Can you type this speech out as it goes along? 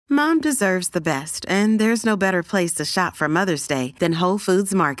Mom deserves the best, and there's no better place to shop for Mother's Day than Whole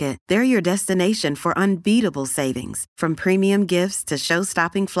Foods Market. They're your destination for unbeatable savings, from premium gifts to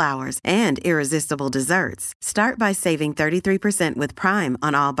show-stopping flowers and irresistible desserts. Start by saving 33% with Prime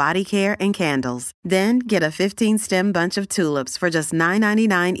on all body care and candles. Then get a 15-stem bunch of tulips for just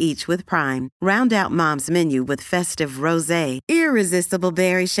 $9.99 each with Prime. Round out Mom's menu with festive rosé, irresistible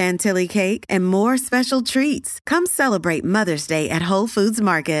berry chantilly cake, and more special treats. Come celebrate Mother's Day at Whole Foods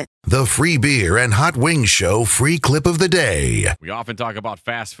Market. The Free Beer and Hot Wings Show free clip of the day. We often talk about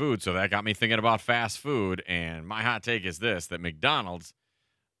fast food, so that got me thinking about fast food. And my hot take is this, that McDonald's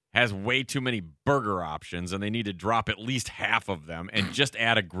has way too many burger options, and they need to drop at least half of them and just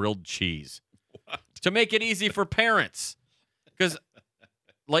add a grilled cheese to make it easy for parents. Because,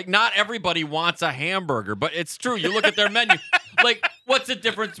 like, not everybody wants a hamburger, but it's true. You look at their menu. Like, what's the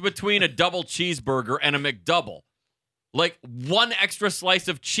difference between a double cheeseburger and a McDouble? Like, one extra slice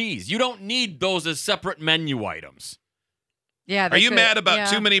of cheese. You don't need those as separate menu items. Yeah. Are you mad about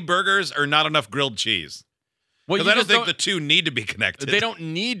too many burgers or not enough grilled cheese? Because I don't think the two need to be connected. They don't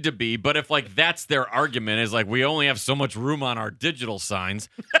need to be, but if, like, that's their argument is, like, we only have so much room on our digital signs.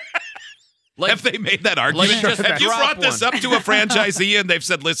 Like, have they made that argument? Have you brought this up to a franchisee and they've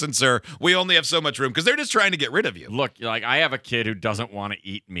said, listen, sir, we only have so much room? Because they're just trying to get rid of you. Look, like, I have a kid who doesn't want to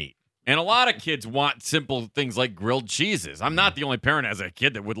eat meat. And a lot of kids want simple things like grilled cheeses. I'm not the only parent as a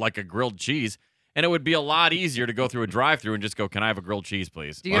kid that would like a grilled cheese. And it would be a lot easier to go through a drive-thru and just go, can I have a grilled cheese,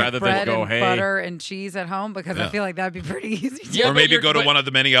 please? Do you have bread and butter and cheese at home? Because I feel like that'd be pretty easy. Yeah, or maybe go to one of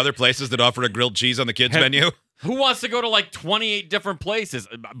the many other places that offer a grilled cheese on the kids' menu. Who wants to go to like 28 different places?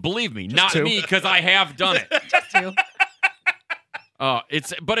 Believe me, not me, because I have done it. Just two.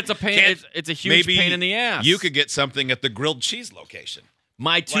 It's a pain. It's a huge pain in the ass. You could get something at the grilled cheese location.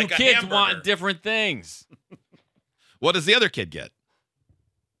 My two kids want different things. What does the other kid get?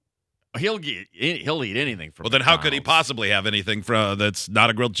 He'll eat anything from. Well, then how could he possibly have anything that's not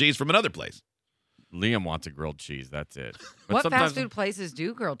a grilled cheese from another place? Liam wants a grilled cheese. That's it. But what fast food places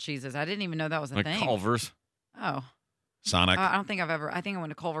do grilled cheeses? I didn't even know that was a thing. Culver's. Oh. Sonic. I don't think I've ever. I think I went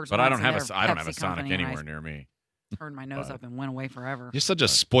to Culver's. But I don't have a Pepsi Sonic anywhere near me. Turned my nose up and went away forever. You're such a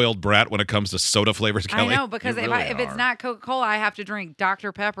spoiled brat when it comes to soda flavors, Kelly. I know, because if it's not Coca-Cola, I have to drink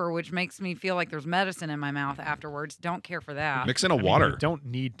Dr. Pepper, which makes me feel like there's medicine in my mouth afterwards. Don't care for that. Mix in water. You don't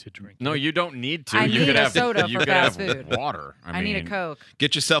need to drink. No, you don't need to. I you need could a have soda you for could fast have food. water. I need a Coke.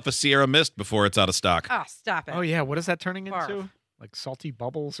 Get yourself a Sierra Mist before it's out of stock. Oh, stop it. Oh, yeah. What is that turning Barf. into? Like salty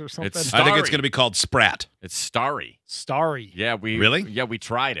bubbles or something? I think it's going to be called Sprat. It's Starry. Starry. Yeah, Really? Yeah, we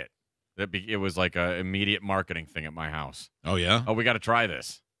tried it. It was like an immediate marketing thing at my house. Oh, yeah? Oh, we got to try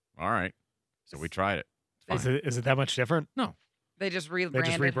this. All right. So we tried it. Is it that much different? No. They just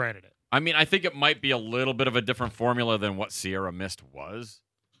rebranded it. I mean, I think it might be a little bit of a different formula than what Sierra Mist was.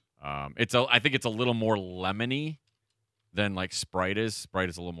 I think it's a little more lemony than like Sprite is. Sprite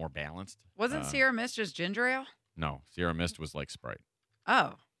is a little more balanced. Wasn't Sierra Mist just ginger ale? No, Sierra Mist was like Sprite.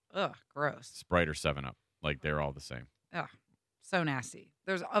 Oh. Ugh, gross. Sprite or 7-Up. Like, they're all the same. Ugh, so nasty.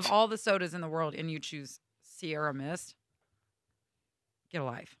 There's of all the sodas in the world, and you choose Sierra Mist. Get a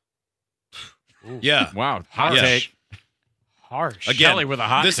life. Ooh. Yeah. Wow. Hot take. Harsh. Again, Kelly with a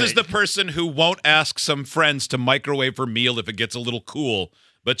hot this take. is the person who won't ask some friends to microwave her meal if it gets a little cool,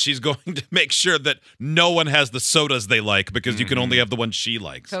 but she's going to make sure that no one has the sodas they like because you can only have the one she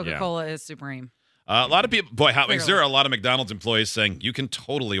likes. Coca-Cola is supreme. A lot of people, boy, there are a lot of McDonald's employees saying you can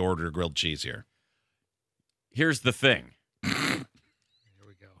totally order grilled cheese here. Here's the thing. Here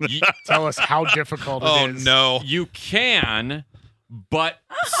we go. Tell us how difficult it is. Oh, no. You can, but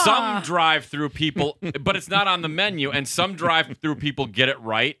some drive-through people, but it's not on the menu, and some drive-through people get it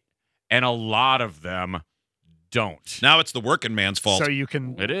right, and a lot of them don't. Now it's the working man's fault. So you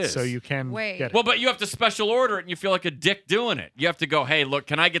can. It is. So you can Wait. get it. Well, but you have to special order it, and you feel like a dick doing it. You have to go, hey, look,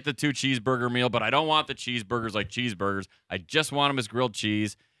 can I get the 2 cheeseburger meal? But I don't want the cheeseburgers like cheeseburgers. I just want them as grilled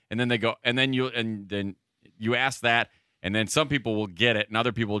cheese. And then they go, and then you ask that, and then some people will get it, and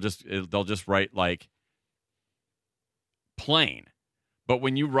other people they'll just write like plain. But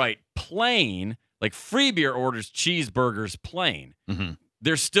when you write plain, like Free Beer orders cheeseburgers plain,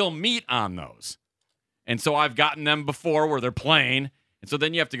 there's still meat on those. And so I've gotten them before where they're plain. And so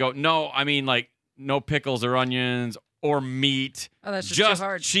then you have to go, no, I mean like no pickles or onions or meat. Oh, that's just too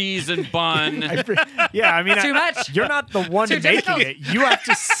hard. Cheese and bun. Yeah, I mean, Too much. You're not the one Too making difficult. it. You have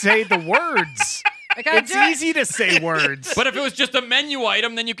to say the words. It's easy to say words. But if it was just a menu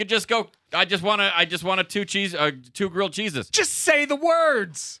item, then you could just go, I just want a 2 grilled cheeses. Just say the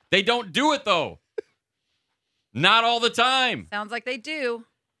words. They don't do it though. Not all the time. Sounds like they do.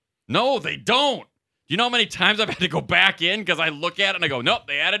 No, they don't. you know how many times I've had to go back in because I look at it and I go, nope,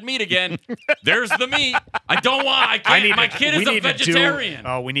 they added meat again. There's the meat. I don't want. I can't. My kid is a vegetarian.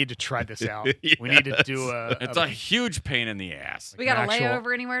 We need to try this out. We need to do a. It's a huge pain in the ass. We got a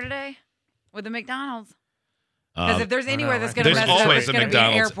layover anywhere today with the McDonald's. Because if there's anywhere that's going to mess it up, there's it's always a going to be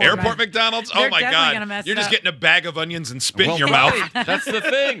McDonald's. Airport McDonald's? Oh, my God. You're just getting a bag of onions and spit in your mouth. That's the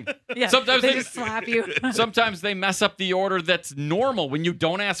thing. Yeah, sometimes they just slap you. Sometimes they mess up the order that's normal when you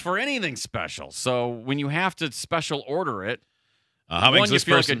don't ask for anything special. So when you have to special order it, one, you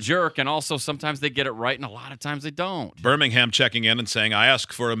feel like a jerk, and also sometimes they get it right, and a lot of times they don't. Birmingham checking in and saying, I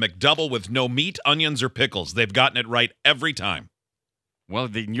ask for a McDouble with no meat, onions, or pickles. They've gotten it right every time. Well,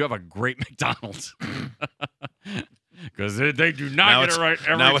 then you have a great McDonald's. Because they do not get it right every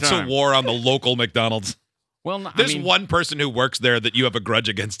time. Now it's a war on the local McDonald's. Well, there's one person who works there that you have a grudge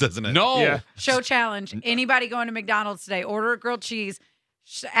against, isn't it? No. Yeah. Show challenge. Anybody going to McDonald's today, order a grilled cheese.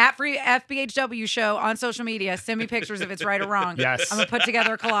 At free FBHW show on social media. Send me pictures if it's right or wrong. Yes. I'm going to put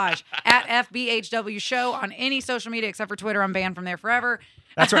together a collage. At FBHW show on any social media except for Twitter. I'm banned from there forever.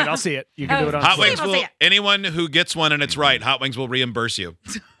 That's right. I'll see it. You can do it on Hot Twitter. Wings will, anyone who gets one and it's right, Hot Wings will reimburse you.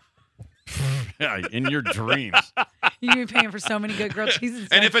 Yeah, in your dreams. You'd be paying for so many good grilled cheeses.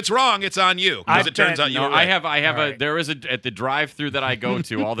 And if it's wrong, it's on you. Because it turns out you were right. I have there is at the drive-through that I go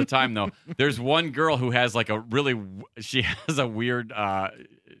to all the time though. There's one girl who has like she has a weird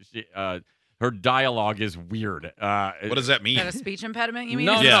her dialogue is weird. What does that mean? Is that a speech impediment? You mean?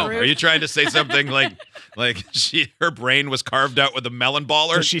 No, Yeah. no. Are you trying to say something like her brain was carved out with a melon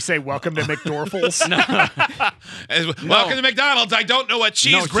baller? Does she say welcome to McDorfels? Welcome to McDonald's. I don't know what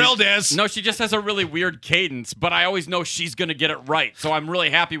cheese grilled is. No, she just has a really weird cadence, but I always know she's gonna get it right. So I'm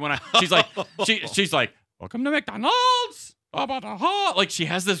really happy when she's like, welcome to McDonald's. Like she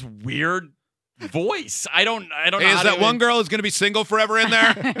has this weird voice. I don't know. Hey, is that one girl who's going to be single forever in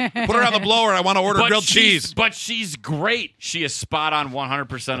there? Put her on the blower. I want to order grilled cheese. But she's great. She is spot on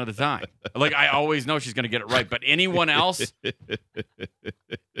 100% of the time. Like I always know she's going to get it right. But anyone else,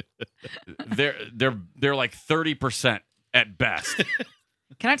 they're like 30% at best.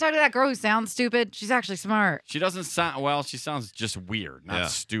 Can I talk to that girl who sounds stupid? She's actually smart. She doesn't sound well. She sounds just weird, not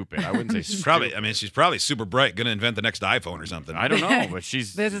stupid. I wouldn't say stupid. She's probably super bright. Going to invent the next iPhone or something. I don't know, but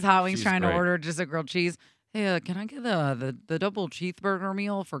she's. This is Hot Wings trying great. to order just a grilled cheese. Hey, can I get the double cheeseburger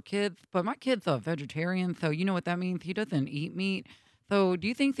meal for kids? But my kid's a vegetarian, so you know what that means. He doesn't eat meat. So do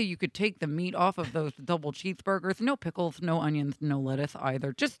you think that you could take the meat off of those double cheeseburgers? No pickles, no onions, no lettuce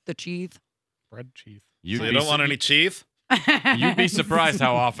either. Just the cheese. Bread cheese. You don't want any cheese? You'd be surprised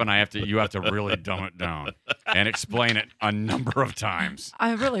how often you have to really dumb it down and explain it a number of times.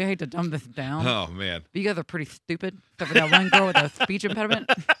 I really hate to dumb this down. Oh, man. But you guys are pretty stupid. Except for that one girl with a speech impediment.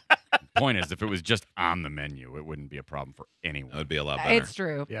 Point is, if it was just on the menu, it wouldn't be a problem for anyone. That would be a lot better. It's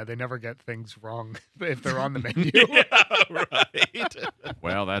true. Yeah, they never get things wrong if they're on the menu. Right.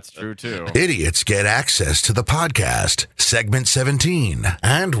 Well, that's true, too. Idiots get access to the podcast, segment 17,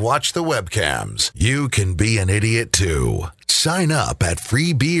 and watch the webcams. You can be an idiot, too. Sign up at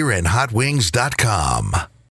freebeerandhotwings.com.